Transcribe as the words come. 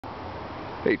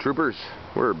Hey troopers,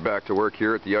 we're back to work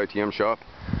here at the ITM shop.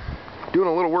 Doing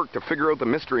a little work to figure out the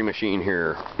mystery machine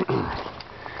here.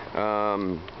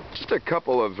 Just a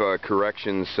couple of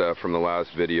corrections from the last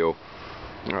video.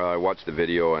 I watched the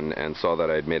video and saw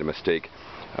that I had made a mistake.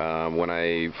 When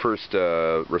I first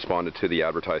responded to the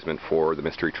advertisement for the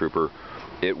Mystery Trooper,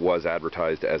 it was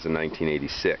advertised as a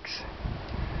 1986.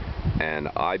 And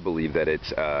I believe that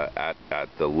it's at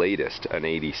the latest an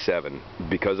 87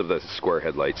 because of the square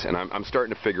headlights. And I'm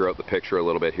starting to figure out the picture a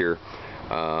little bit here.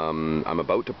 I'm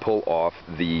about to pull off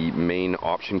the main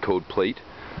option code plate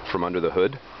from under the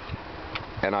hood,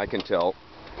 and I can tell,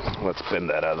 let's bend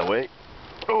that out of the way.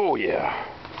 Oh yeah,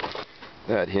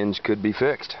 that hinge could be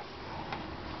fixed.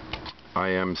 I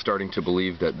am starting to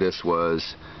believe that this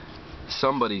was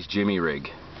somebody's jimmy rig.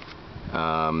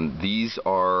 These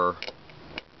are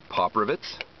pop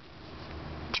rivets.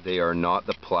 They are not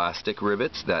the plastic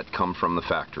rivets that come from the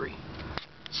factory.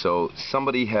 So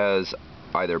somebody has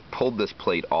either pulled this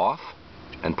plate off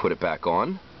and put it back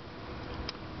on.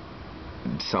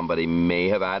 Somebody may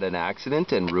have had an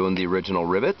accident and ruined the original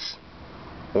rivets,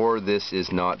 or this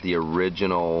is not the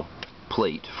original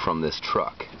plate from this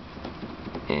truck.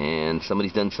 And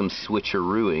somebody's done some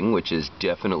switcherooing, which is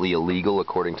definitely illegal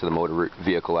according to the Motor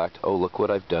Vehicle Act. Oh, look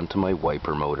what I've done to my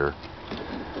wiper motor.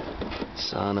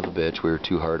 Son of a bitch, we were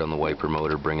too hard on the wiper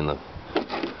motor bringing the...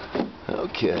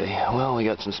 Okay, well, we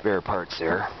got some spare parts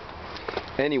there.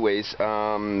 Anyways,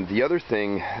 the other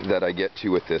thing that I get to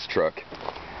with this truck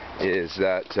is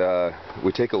that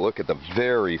we take a look at the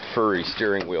very furry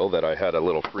steering wheel that I had a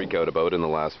little freak out about in the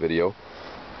last video.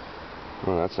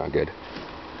 Oh, that's not good.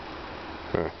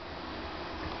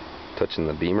 Touching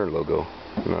the Beamer logo,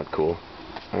 not cool.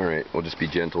 Alright, we'll just be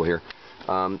gentle here.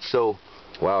 So,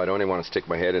 wow, I don't even want to stick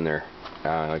my head in there.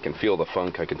 I can feel the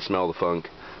funk, I can smell the funk.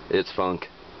 It's funk,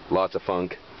 lots of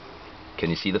funk.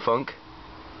 Can you see the funk?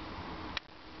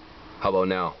 How about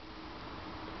now?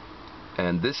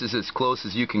 And this is as close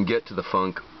as you can get to the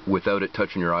funk without it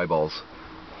touching your eyeballs.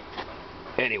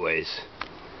 Anyways,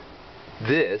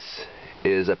 this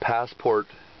is a Passport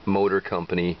Motor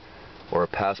Company or a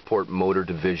Passport Motor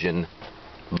Division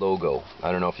logo.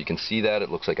 I don't know if you can see that.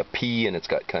 It looks like a P and it's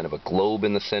got kind of a globe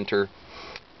in the center.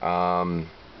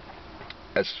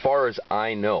 As far as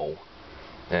I know,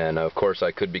 and of course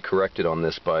I could be corrected on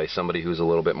this by somebody who's a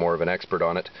little bit more of an expert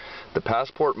on it, the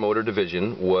Passport Motor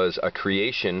Division was a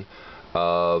creation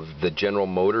of the General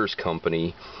Motors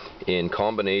Company in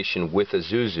combination with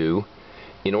Isuzu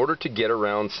in order to get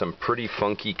around some pretty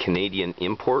funky Canadian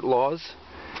import laws.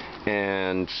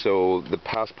 And so the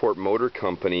Passport Motor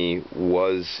Company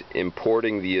was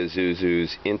importing the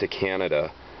Isuzus into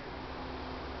Canada.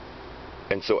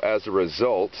 And so as a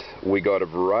result, we got a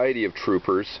variety of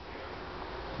troopers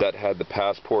that had the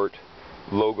Passport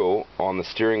logo on the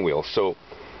steering wheel. So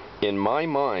in my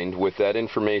mind, with that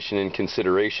information in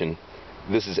consideration,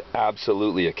 this is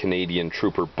absolutely a Canadian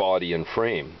trooper body and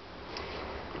frame.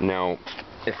 Now,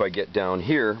 if I get down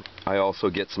here, I also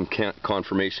get some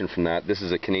confirmation from that. This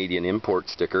is a Canadian import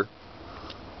sticker,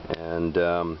 and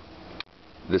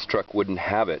this truck wouldn't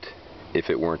have it if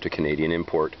it weren't a Canadian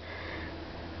import.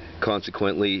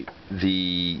 Consequently,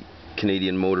 the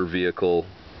Canadian Motor Vehicle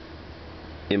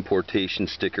importation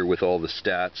sticker with all the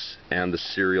stats and the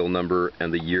serial number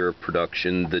and the year of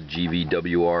production, the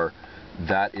GVWR,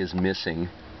 that is missing,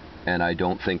 and I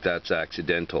don't think that's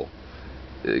accidental,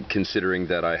 considering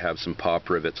that I have some pop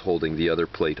rivets holding the other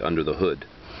plate under the hood.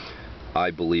 I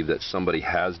believe that somebody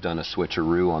has done a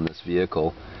switcheroo on this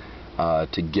vehicle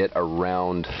to get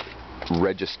around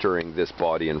registering this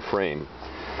body and frame.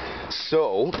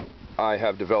 So I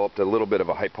have developed a little bit of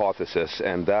a hypothesis,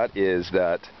 and that is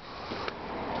that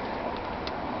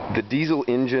the diesel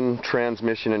engine,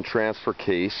 transmission, and transfer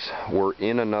case were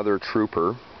in another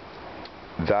trooper.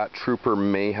 That trooper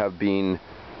may have been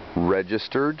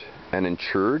registered and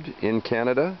insured in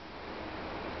Canada,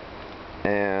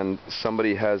 and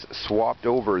somebody has swapped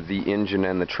over the engine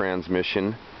and the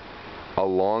transmission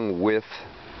along with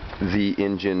the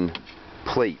engine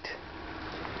plate.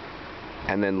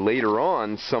 And then later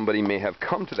on, somebody may have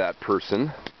come to that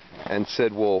person and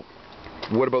said, well,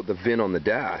 what about the VIN on the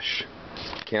dash?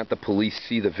 Can't the police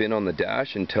see the VIN on the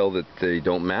dash and tell that they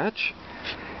don't match?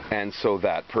 And so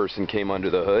that person came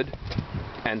under the hood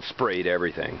and sprayed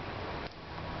everything.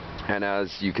 And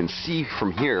as you can see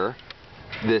from here,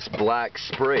 this black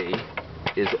spray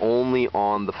is only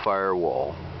on the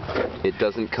firewall. It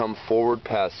doesn't come forward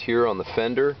past here on the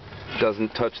fender, doesn't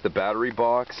touch the battery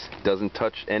box, doesn't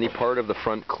touch any part of the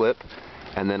front clip,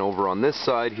 and then over on this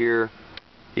side here,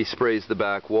 he sprays the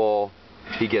back wall,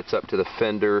 he gets up to the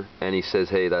fender, and he says,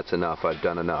 hey, that's enough, I've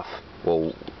done enough.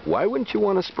 Well, why wouldn't you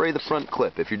want to spray the front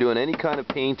clip? If you're doing any kind of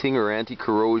painting or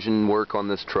anti-corrosion work on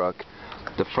this truck,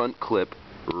 the front clip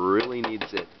really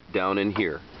needs it down in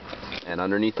here. And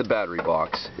underneath the battery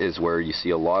box is where you see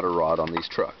a lot of rot on these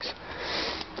trucks.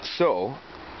 So,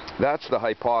 that's the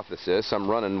hypothesis. I'm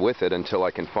running with it until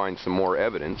I can find some more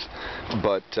evidence.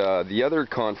 But the other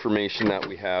confirmation that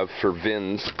we have for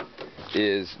VINs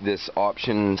is this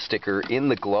option sticker in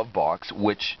the glove box,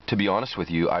 which, to be honest with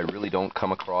you, I really don't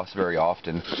come across very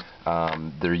often.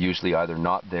 They're usually either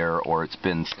not there or it's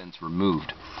been since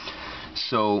removed.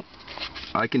 So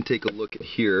I can take a look at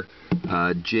here.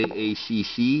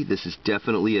 JACC, this is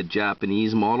definitely a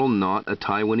Japanese model, not a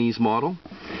Taiwanese model.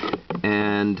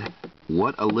 And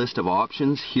what a list of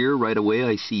options. Here right away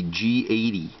I see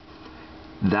G80.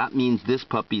 That means this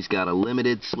puppy's got a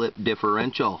limited slip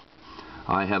differential.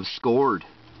 I have scored.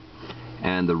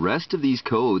 And the rest of these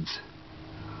codes,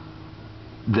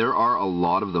 there are a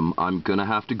lot of them. I'm gonna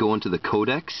have to go into the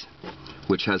codex,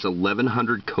 which has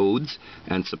 1100 codes,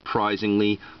 and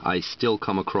surprisingly I still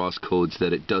come across codes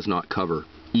that it does not cover,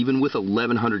 even with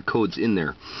 1100 codes in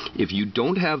there. If you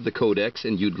don't have the codex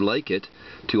and you'd like it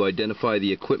to identify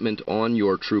the equipment on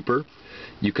your trooper,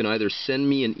 you can either send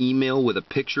me an email with a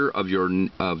picture of your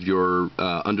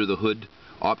under the hood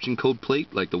option code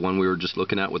plate, like the one we were just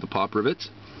looking at with the pop rivets,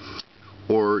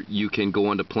 or you can go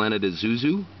onto Planet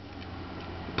Isuzu.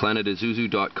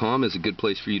 PlanetIsuzu.com is a good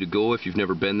place for you to go if you've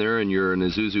never been there and you're an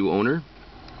Isuzu owner.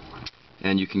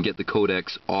 And you can get the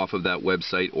codex off of that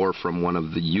website or from one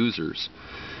of the users.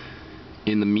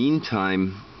 In the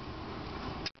meantime,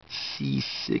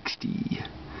 C60,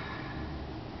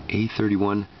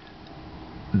 A31,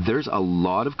 there's a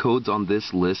lot of codes on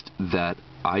this list that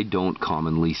I don't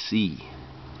commonly see.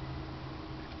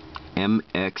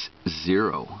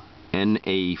 MX0,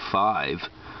 NA5,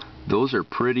 those are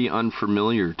pretty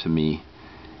unfamiliar to me.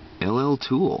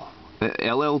 LL2,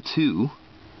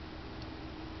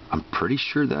 I'm pretty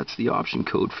sure that's the option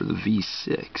code for the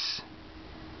V6.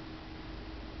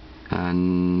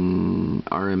 And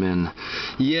RMN,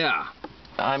 yeah,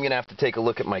 I'm going to have to take a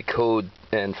look at my code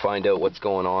and find out what's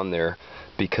going on there,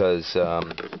 because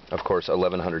of course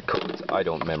 1100 codes, I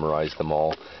don't memorize them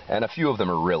all, and a few of them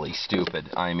are really stupid.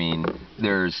 I mean,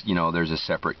 there's a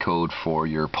separate code for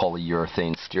your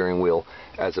polyurethane steering wheel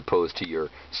as opposed to your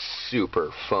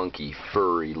super funky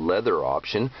furry leather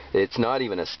option. It's not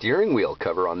even a steering wheel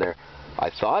cover on there. I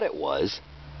thought it was,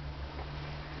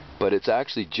 but it's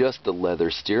actually just the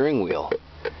leather steering wheel.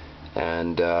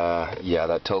 And yeah,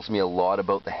 that tells me a lot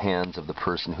about the hands of the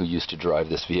person who used to drive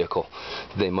this vehicle.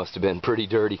 They must have been pretty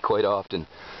dirty quite often.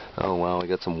 Oh wow, we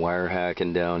got some wire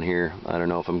hacking down here. I don't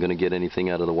know if I'm going to get anything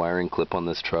out of the wiring clip on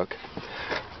this truck.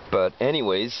 But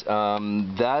anyways,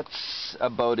 that's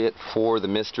about it for the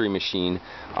mystery machine.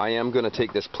 I am going to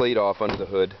take this plate off under the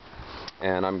hood,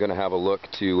 and I'm going to have a look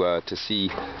to see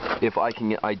if I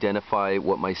can identify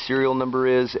what my serial number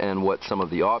is and what some of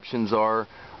the options are.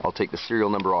 I'll take the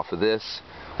serial number off of this.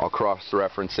 I'll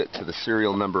cross-reference it to the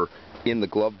serial number in the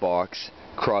glove box,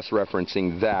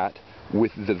 cross-referencing that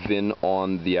with the VIN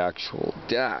on the actual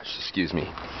dash, excuse me.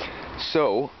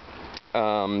 So,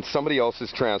 somebody else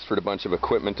has transferred a bunch of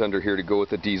equipment under here to go with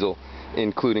the diesel,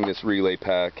 including this relay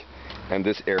pack and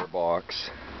this air box.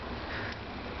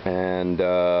 And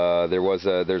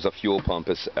there's a fuel pump,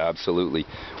 absolutely.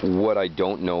 What I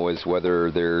don't know is whether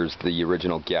there's the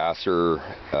original gas or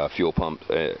fuel pump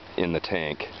in the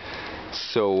tank.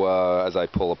 So as I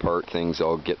pull apart things,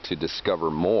 I'll get to discover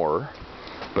more.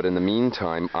 But in the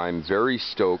meantime, I'm very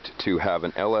stoked to have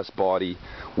an LS body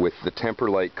with the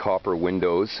Temperlite copper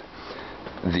windows,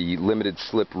 the limited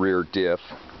slip rear diff.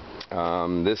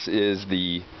 This is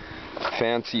the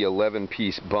fancy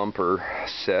 11-piece bumper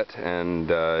set, and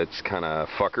it's kind of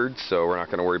fuckered, so we're not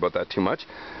going to worry about that too much.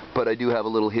 But I do have a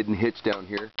little hidden hitch down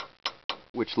here,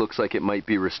 which looks like it might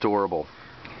be restorable.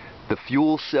 The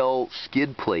fuel cell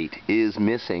skid plate is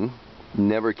missing,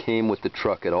 never came with the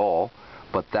truck at all,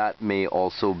 but that may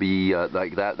also be,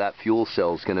 like that fuel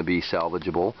cell is going to be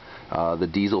salvageable. The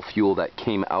diesel fuel that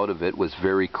came out of it was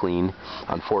very clean.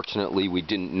 Unfortunately, we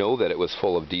didn't know that it was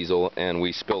full of diesel, and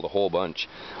we spilled a whole bunch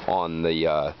on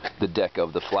the deck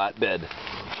of the flatbed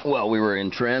while we were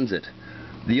in transit.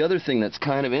 The other thing that's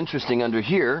kind of interesting under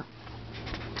here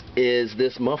is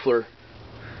this muffler.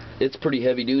 It's pretty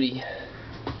heavy duty.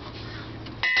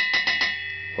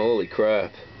 Holy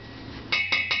crap.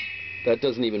 That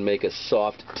doesn't even make a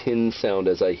soft tin sound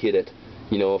as I hit it.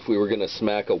 You know, if we were going to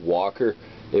smack a walker,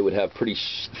 it would have pretty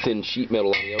thin sheet metal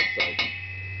on the outside.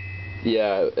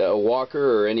 Yeah, a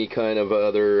walker or any kind of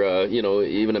other, you know,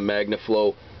 even a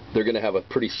MagnaFlow, they're going to have a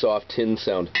pretty soft tin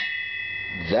sound.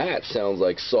 That sounds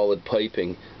like solid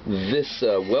piping. this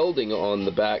welding on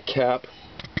the back cap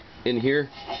in here,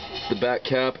 the back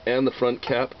cap and the front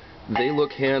cap, they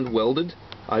look hand welded.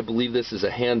 I believe this is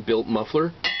a hand built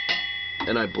muffler,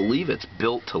 and I believe it's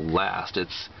built to last.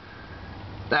 It's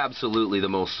absolutely the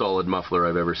most solid muffler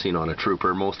I've ever seen on a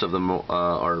Trooper. Most of them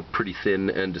are pretty thin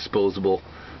and disposable.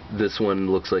 This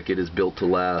one looks like it is built to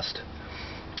last.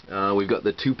 We've got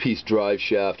the two-piece drive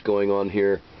shaft going on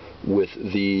here with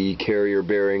the carrier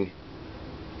bearing,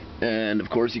 and of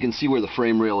course you can see where the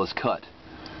frame rail is cut.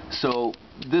 So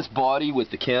this body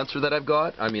with the cancer that I've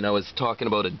got, I mean, I was talking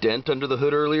about a dent under the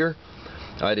hood earlier.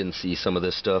 I didn't see some of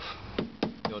this stuff.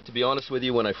 You know, to be honest with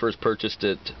you, when I first purchased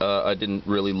it, I didn't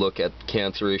really look at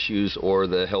cancer issues or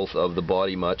the health of the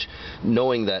body much,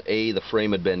 knowing that A, the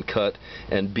frame had been cut,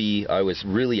 and B, I was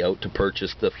really out to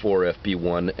purchase the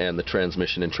 4FB1 and the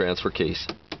transmission and transfer case.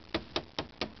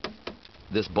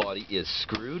 This body is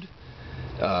screwed.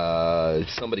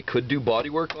 Somebody could do body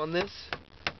work on this,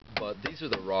 but these are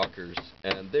the rockers,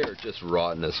 and they're just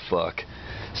rotten as fuck.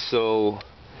 So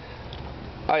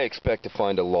I expect to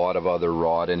find a lot of other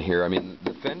rot in here. I mean,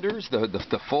 the fenders,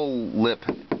 the full lip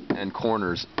and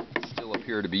corners still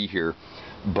appear to be here,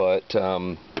 but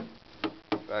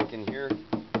back in here,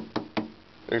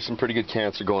 there's some pretty good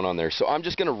cancer going on there. So I'm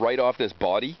just going to write off this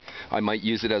body. I might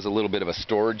use it as a little bit of a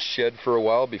storage shed for a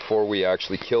while before we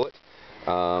actually kill it.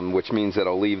 Which means that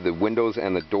I'll leave the windows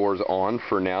and the doors on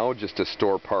for now, just to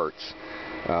store parts.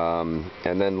 And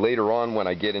then later on, when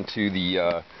I get into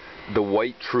the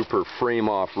white Trooper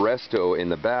frame-off resto in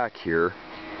the back here,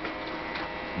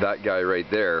 that guy right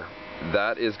there,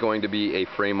 that is going to be a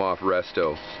frame-off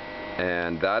resto,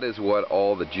 and that is what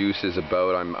all the juice is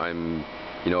about.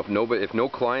 You know, if no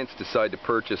clients decide to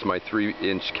purchase my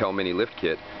 3-inch Cal Mini lift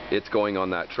kit, it's going on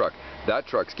that truck. That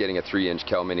truck's getting a 3-inch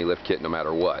Cal Mini lift kit no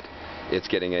matter what. It's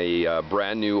getting a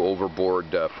brand new overboard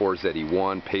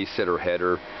 4ZE1 pace setter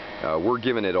header. We're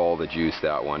giving it all the juice,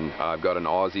 that one. I've got an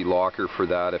Aussie locker for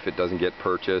that if it doesn't get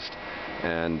purchased,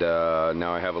 and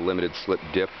now I have a limited slip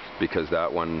diff, because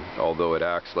that one, although it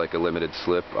acts like a limited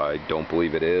slip, I don't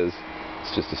believe it is.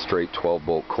 It's just a straight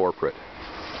 12-bolt corporate.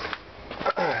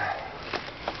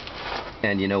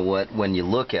 And you know what, when you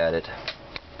look at it,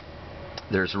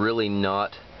 there's really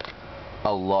not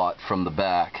a lot from the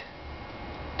back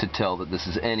to tell that this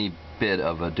is any bit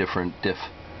of a different diff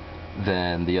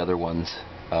than the other ones.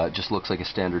 It just looks like a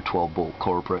standard 12-bolt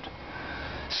corporate.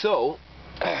 So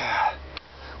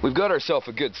we've got ourselves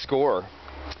a good score,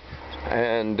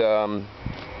 and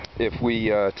if we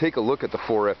take a look at the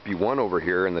 4FB1 over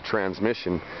here in the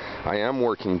transmission, I am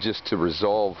working just to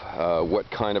resolve what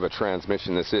kind of a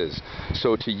transmission this is.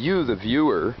 So to you, the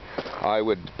viewer, I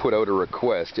would put out a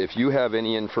request. If you have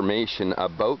any information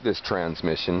about this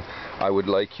transmission, I would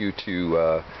like you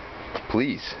to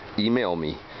please email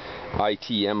me,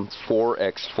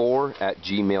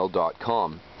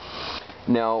 itm4x4@gmail.com.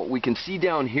 Now, we can see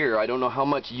down here, I don't know how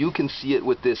much you can see it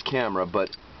with this camera,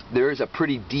 but there is a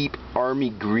pretty deep army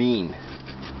green,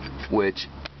 which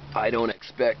I don't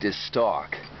expect is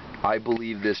stock. I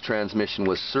believe this transmission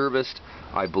was serviced.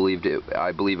 I believe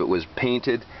it was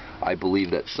painted. I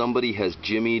believe that somebody has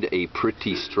jimmied a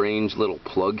pretty strange little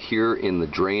plug here in the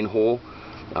drain hole.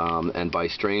 And by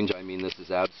strange, I mean this is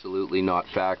absolutely not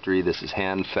factory. This is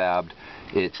hand fabbed.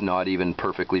 It's not even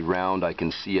perfectly round. I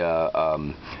can see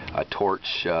a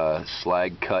torch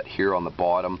slag cut here on the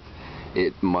bottom.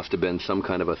 It must have been some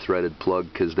kind of a threaded plug,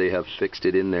 because they have fixed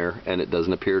it in there and it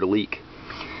doesn't appear to leak.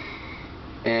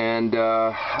 And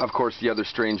of course, the other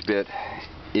strange bit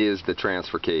is the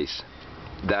transfer case.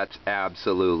 That's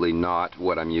absolutely not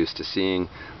what I'm used to seeing.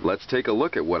 Let's take a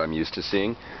look at what I'm used to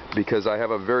seeing, because I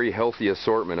have a very healthy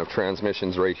assortment of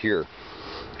transmissions right here.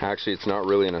 Actually, it's not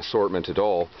really an assortment at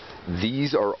all.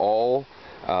 These are all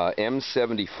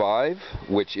M75,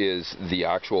 which is the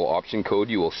actual option code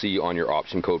you will see on your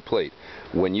option code plate.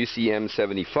 When you see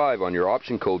M75 on your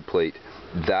option code plate,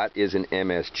 that is an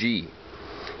MSG.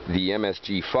 The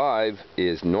MSG5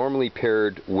 is normally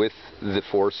paired with the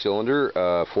 4-cylinder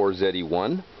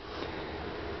 4ZE1.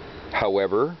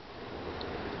 However,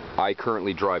 I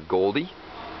currently drive Goldie,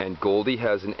 and Goldie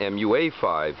has an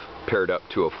MUA5 paired up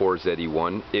to a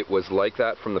 4ZE1. It was like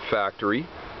that from the factory.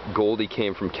 Goldie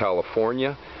came from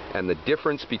California, and the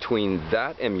difference between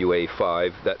that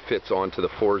MUA5 that fits onto the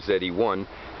 4ZE1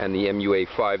 and the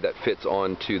MUA5 that fits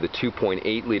onto the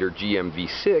 2.8 liter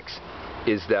GM-V6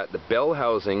 is that the bell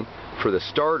housing for the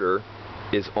starter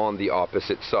is on the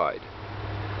opposite side.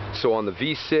 So on the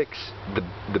V6,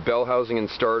 the bell housing and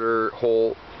starter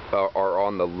hole are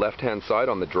on the left-hand side,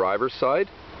 on the driver's side,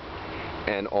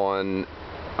 and on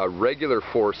a regular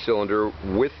 4-cylinder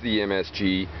with the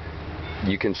MSG,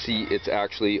 you can see it's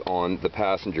actually on the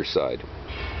passenger side.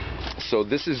 So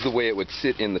this is the way it would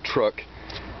sit in the truck.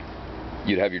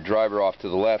 You'd have your driver off to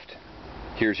the left.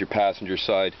 Here's your passenger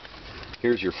side.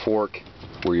 Here's your fork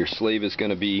where your slave is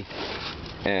going to be.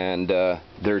 And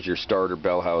there's your starter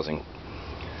bell housing.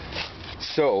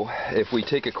 So if we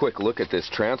take a quick look at this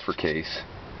transfer case,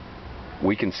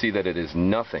 we can see that it is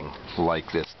nothing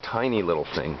like this tiny little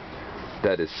thing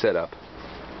that is set up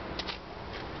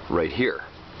right here.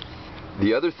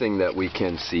 The other thing that we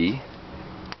can see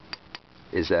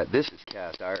is that this is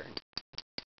cast iron.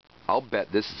 I'll bet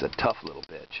this is a tough little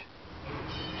bitch.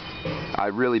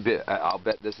 I'll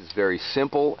bet this is very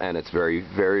simple and it's very,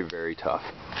 very, very tough.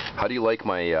 How do you like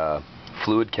my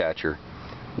fluid catcher?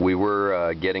 We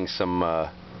were getting some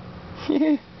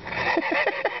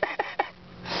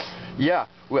yeah,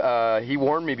 he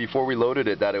warned me before we loaded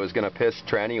it that it was going to piss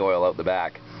tranny oil out the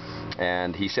back,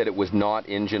 and he said it was not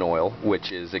engine oil,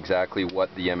 which is exactly what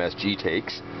the MSG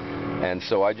takes. And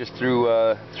so I just threw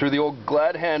the old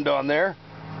Glad hand on there,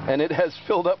 and it has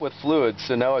filled up with fluid,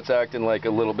 so now it's acting like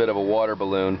a little bit of a water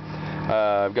balloon.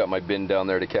 I've got my bin down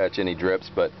there to catch any drips,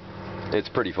 but it's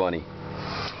pretty funny.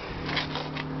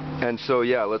 And so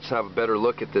yeah, let's have a better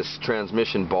look at this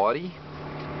transmission body,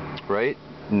 right?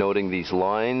 Noting these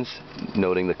lines,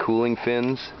 noting the cooling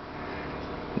fins,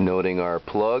 noting our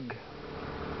plug,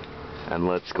 and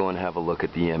let's go and have a look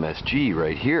at the MSG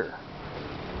right here.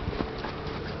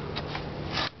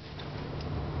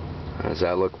 Does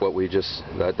that look what we just,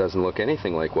 that doesn't look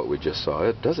anything like what we just saw,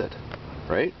 it does it,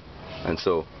 right? And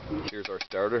so here's our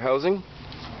starter housing.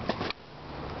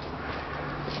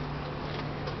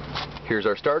 Here's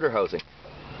our starter housing.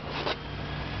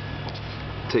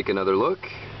 Take another look.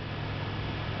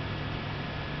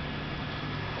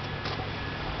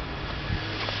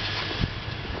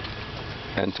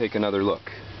 And take another look.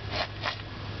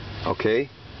 Okay,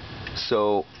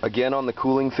 so again on the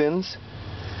cooling fins,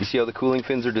 you see how the cooling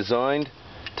fins are designed?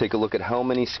 Take a look at how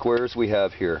many squares we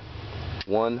have here.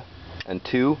 1 and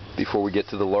 2 before we get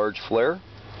to the large flare.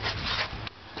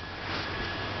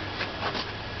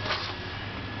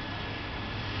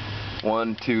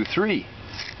 One, two, three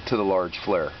to the large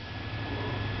flare.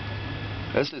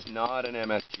 This is not an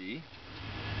MSG.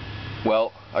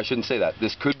 Well, I shouldn't say that.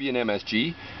 This could be an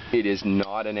MSG. It is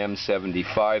not an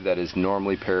M75 that is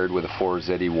normally paired with a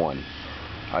 4ZE1.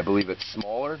 I believe it's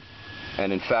smaller,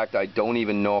 and in fact I don't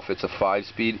even know if it's a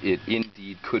 5-speed. It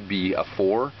indeed could be a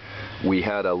 4. We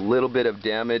had a little bit of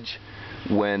damage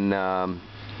when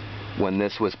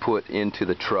this was put into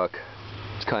the truck.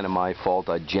 It's kind of my fault.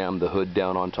 I jammed the hood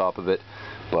down on top of it.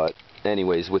 But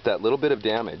anyways, with that little bit of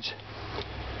damage,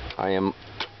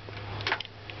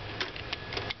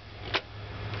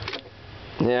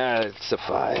 yeah, it's a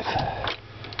 5.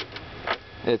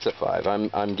 It's a 5.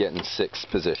 I'm getting 6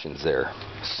 positions there.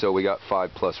 So we got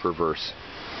 5 plus reverse.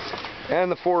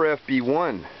 And the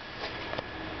 4FB1.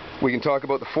 We can talk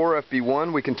about the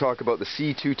 4FB1. We can talk about the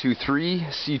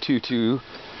C223,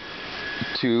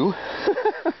 C222,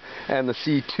 and the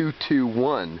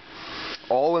C221.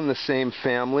 All in the same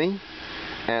family,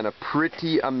 and a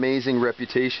pretty amazing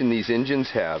reputation these engines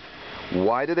have.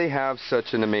 Why do they have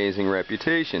such an amazing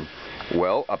reputation?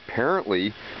 Well,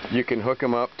 apparently you can hook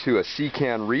them up to a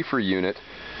C-Can reefer unit,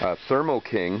 a Thermo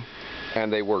King,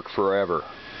 and they work forever.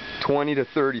 20 to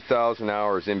 30,000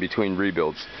 hours in between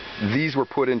rebuilds. These were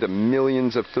put into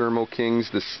millions of Thermo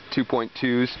Kings, the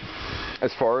 2.2s.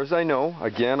 As far as I know,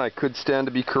 again, I could stand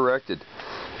to be corrected.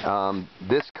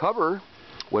 This cover,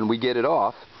 when we get it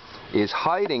off, is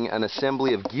hiding an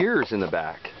assembly of gears in the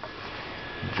back.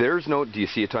 There's no, do you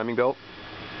see a timing belt?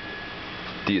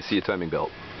 Do you see a timing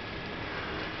belt?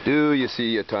 Do you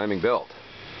see a timing belt?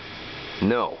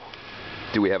 No.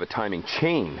 Do we have a timing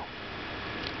chain?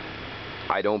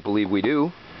 I don't believe we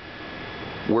do.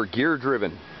 We're gear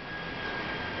driven.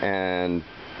 And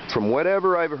from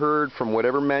whatever I've heard, from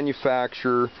whatever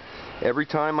manufacturer, every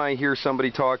time I hear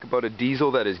somebody talk about a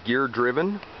diesel that is gear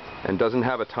driven and doesn't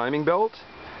have a timing belt,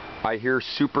 I hear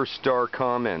superstar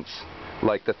comments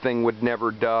like the thing would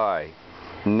never die,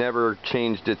 never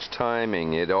changed its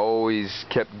timing, it always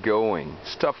kept going,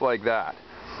 stuff like that.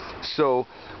 So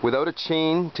without a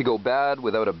chain to go bad,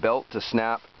 without a belt to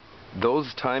snap,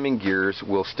 those timing gears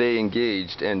will stay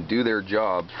engaged and do their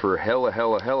job for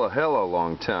hella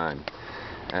long time.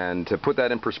 And to put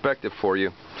that in perspective for you,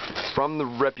 from the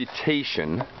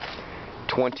reputation,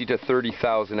 20 to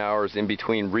 30,000 hours in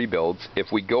between rebuilds,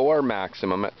 if we go our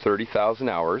maximum at 30,000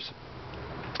 hours,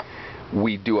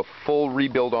 we do a full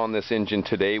rebuild on this engine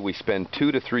today. We spend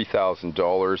 $2,000 to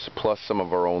 $3,000 plus some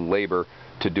of our own labor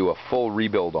to do a full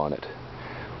rebuild on it.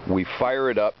 We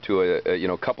fire it up to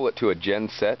couple it to a gen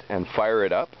set and fire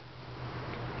it up,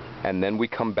 and then we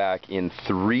come back in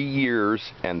 3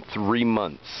 years and 3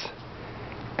 months,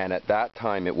 and at that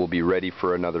time it will be ready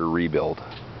for another rebuild.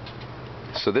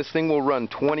 So this thing will run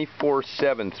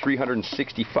 24/7,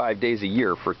 365 days a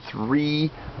year for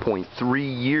 3.3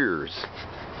 years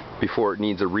before it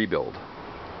needs a rebuild.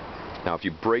 Now if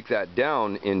you break that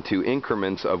down into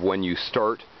increments of when you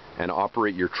start and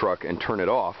operate your truck and turn it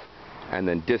off, and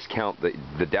then discount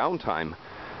the downtime,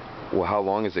 well, how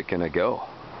long is it going to go?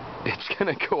 It's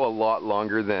going to go a lot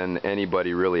longer than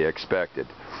anybody really expected.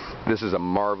 This is a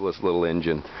marvelous little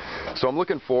engine. So I'm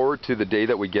looking forward to the day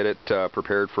that we get it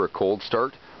prepared for a cold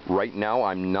start. Right now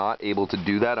I'm not able to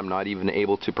do that. I'm not even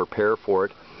able to prepare for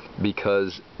it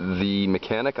because the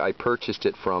mechanic I purchased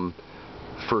it from,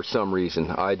 for some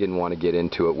reason, I didn't want to get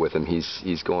into it with him.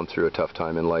 He's going through a tough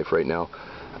time in life right now.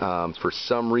 For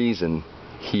some reason,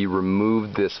 he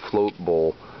removed this float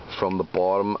bowl from the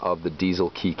bottom of the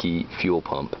diesel Kiki fuel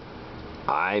pump.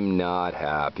 I'm not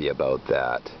happy about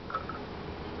that.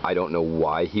 I don't know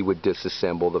why he would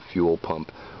disassemble the fuel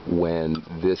pump when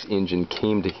this engine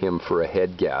came to him for a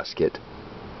head gasket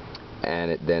and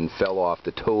it then fell off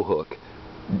the tow hook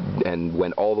and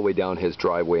went all the way down his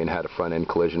driveway and had a front end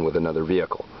collision with another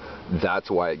vehicle.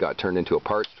 That's why it got turned into a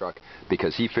parts truck,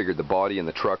 because he figured the body and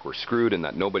the truck were screwed and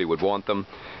that nobody would want them.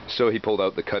 So he pulled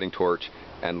out the cutting torch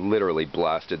and literally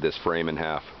blasted this frame in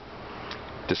half.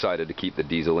 Decided to keep the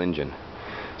diesel engine.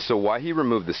 So why he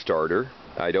removed the starter,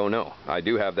 I don't know. I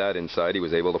do have that inside. He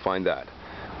was able to find that.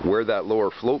 Where that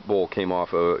lower float bowl came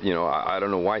off, I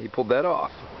don't know why he pulled that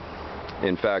off.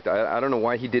 In fact, I don't know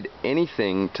why he did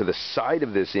anything to the side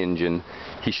of this engine.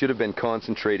 He should have been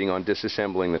concentrating on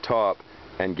disassembling the top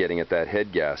and getting at that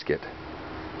head gasket.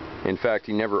 In fact,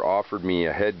 he never offered me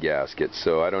a head gasket,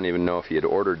 so I don't even know if he had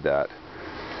ordered that.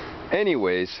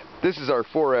 Anyways, this is our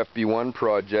 4FB1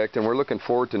 project, and we're looking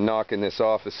forward to knocking this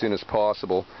off as soon as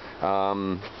possible.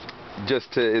 There's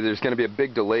going to be a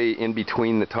big delay in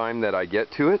between the time that I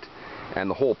get to it, and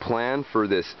the whole plan for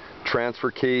this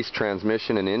transfer case,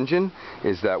 transmission, and engine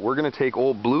is that we're going to take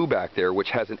Old Blue back there,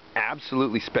 which has an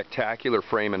absolutely spectacular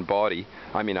frame and body.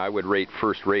 I mean, I would rate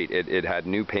first rate. It had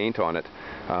new paint on it.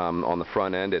 On the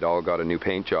front end, it all got a new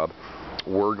paint job.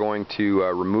 We're going to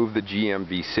remove the GM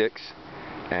V6,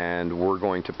 and we're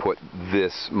going to put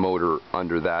this motor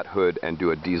under that hood and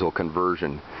do a diesel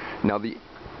conversion. Now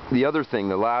the other thing,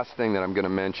 the last thing that I'm going to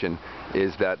mention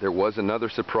is that there was another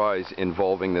surprise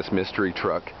involving this mystery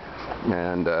truck,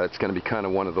 and it's going to be kind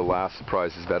of one of the last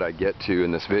surprises that I get to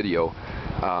in this video.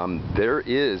 There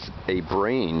is a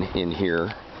brain in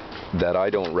here that I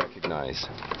don't recognize.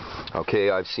 Okay,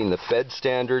 I've seen the Fed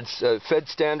standards. Fed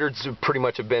standards pretty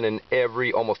much have been in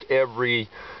almost every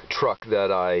truck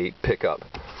that I pick up.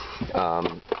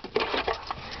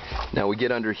 Now we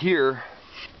get under here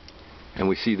and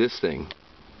we see this thing.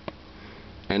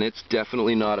 And it's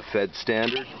definitely not a Fed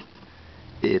standard.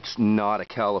 It's not a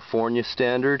California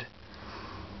standard.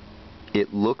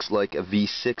 It looks like a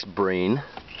V6 brain.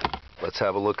 Let's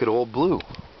have a look at Old Blue.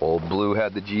 Old Blue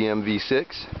had the GM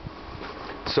V6.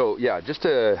 So yeah, just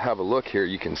to have a look here,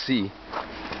 you can see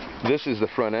this is the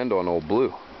front end on Old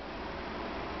Blue.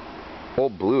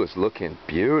 Old Blue is looking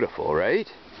beautiful, right?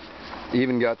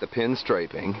 Even got the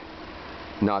pinstriping.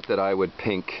 Not that I would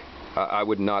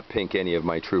not pink any of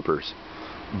my Troopers,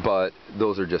 but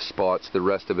those are just spots. The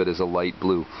rest of it is a light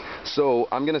blue. So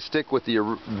I'm going to stick with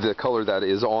the color that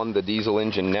is on the diesel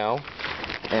engine now,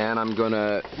 and I'm going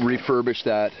to refurbish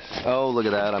that. Oh, look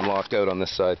at that, I'm locked out on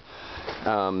this side.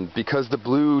 Because the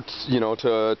blue,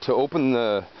 to open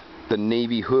the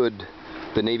navy hood,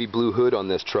 the navy blue hood on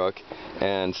this truck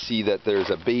and see that there's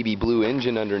a baby blue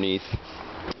engine underneath,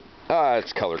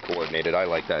 it's color coordinated. I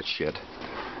like that shit.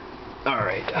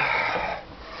 Alright,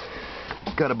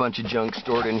 got a bunch of junk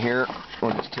stored in here.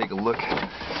 We'll just take a look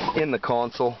in the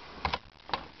console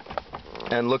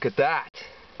and look at that.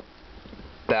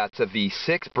 That's a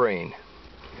V6 brain.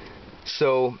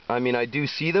 So, I mean, I do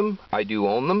see them, I do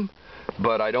own them,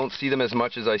 but I don't see them as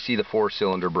much as I see the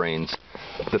 4-cylinder brains.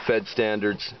 The Fed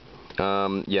standards.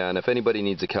 Yeah, and if anybody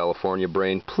needs a California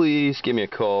brain, please give me a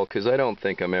call, because I don't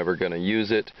think I'm ever going to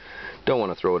use it. Don't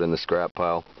want to throw it in the scrap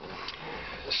pile.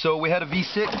 So we had a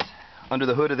V6 under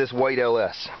the hood of this white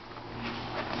LS,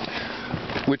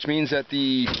 which means that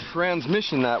the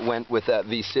transmission that went with that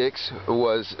V6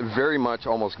 was very much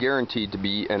almost guaranteed to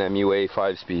be an MUA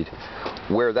 5-speed.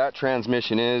 Where that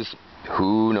transmission is,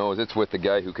 who knows? It's with the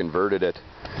guy who converted it,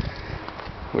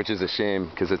 which is a shame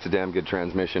because it's a damn good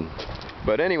transmission.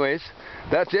 But anyways,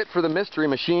 that's it for the mystery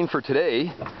machine for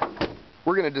today.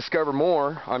 We're going to discover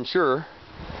more, I'm sure,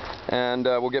 and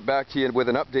we'll get back to you with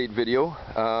an update video.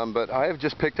 But I have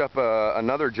just picked up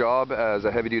another job as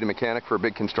a heavy-duty mechanic for a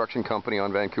big construction company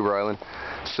on Vancouver Island,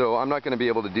 so I'm not going to be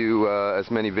able to do as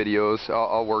many videos.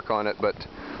 I'll work on it, but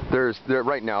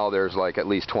right now there's like at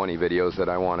least 20 videos that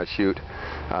I want to shoot.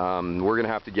 We're going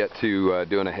to have to get to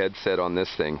doing a headset on this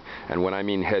thing, and when I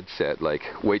mean headset, like,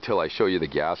 wait till I show you the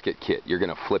gasket kit. You're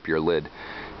going to flip your lid.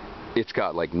 It's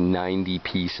got like 90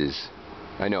 pieces.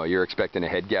 I know, you're expecting a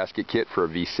head gasket kit for a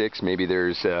V6, maybe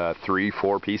there's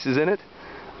 3-4 pieces in it.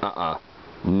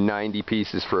 90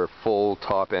 pieces for a full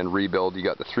top end rebuild. You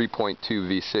got the 3.2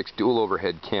 V6 dual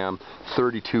overhead cam,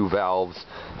 32 valves.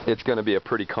 It's going to be a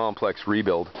pretty complex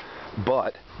rebuild,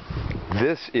 but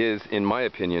this is, in my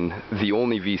opinion, the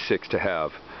only V6 to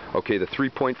have. Okay, the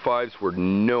 3.5s were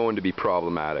known to be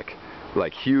problematic,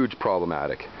 like huge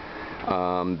problematic.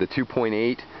 The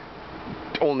 2.8,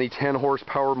 only 10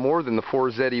 horsepower more than the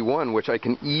 4ZE1, which I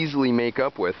can easily make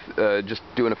up with just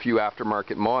doing a few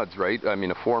aftermarket mods, right? I mean,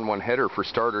 a 4-in-1 header for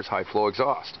starters, high flow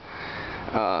exhaust.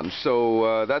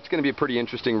 So that's going to be a pretty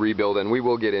interesting rebuild, and we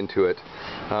will get into it.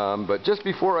 But just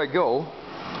before I go,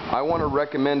 I want to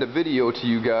recommend a video to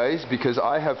you guys because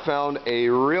I have found a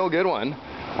real good one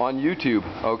on YouTube.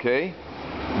 Okay,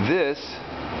 this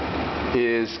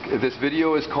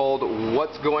video is called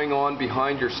 "What's Going On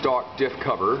Behind Your Stock Diff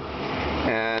Cover,"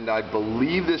 and I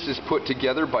believe this is put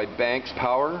together by Banks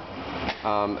Power,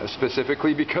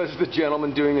 specifically because the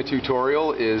gentleman doing the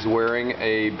tutorial is wearing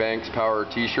a Banks Power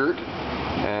t-shirt.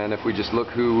 And if we just look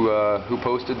who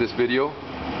posted this video,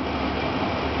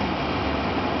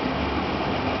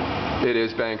 it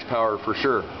is Banks Power for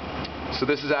sure. So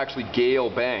this is actually Gail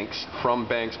Banks from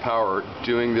Banks Power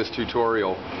doing this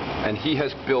tutorial, and he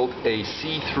has built a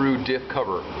see-through diff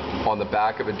cover on the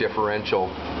back of a differential,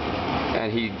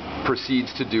 and he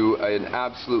proceeds to do an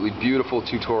absolutely beautiful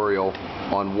tutorial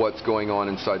on what's going on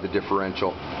inside the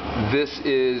differential. This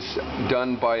is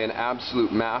done by an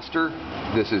absolute master.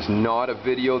 This is not a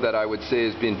video that I would say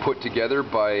is being put together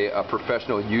by a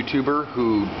professional YouTuber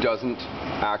who doesn't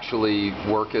actually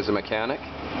work as a mechanic,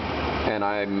 and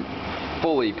I'm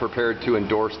fully prepared to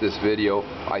endorse this video.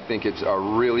 I think it's a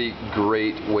really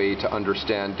great way to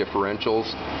understand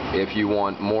differentials. If you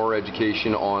want more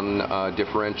education on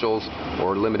differentials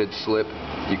or limited slip,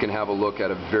 you can have a look at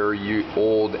a very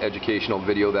old educational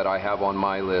video that I have on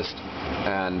my list,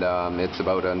 and it's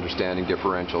about understanding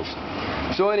differentials.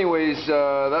 So anyways,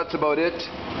 that's about it.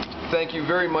 Thank you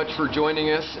very much for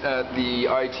joining us at the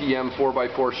ITM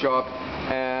 4x4 shop.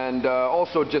 And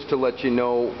also, just to let you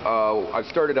know, I've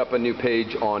started up a new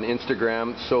page on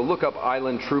Instagram, so look up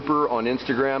Island Trooper on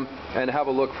Instagram and have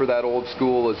a look for that old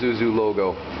school Isuzu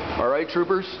logo. Alright,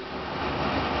 troopers?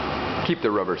 Keep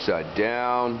the rubber side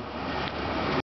down.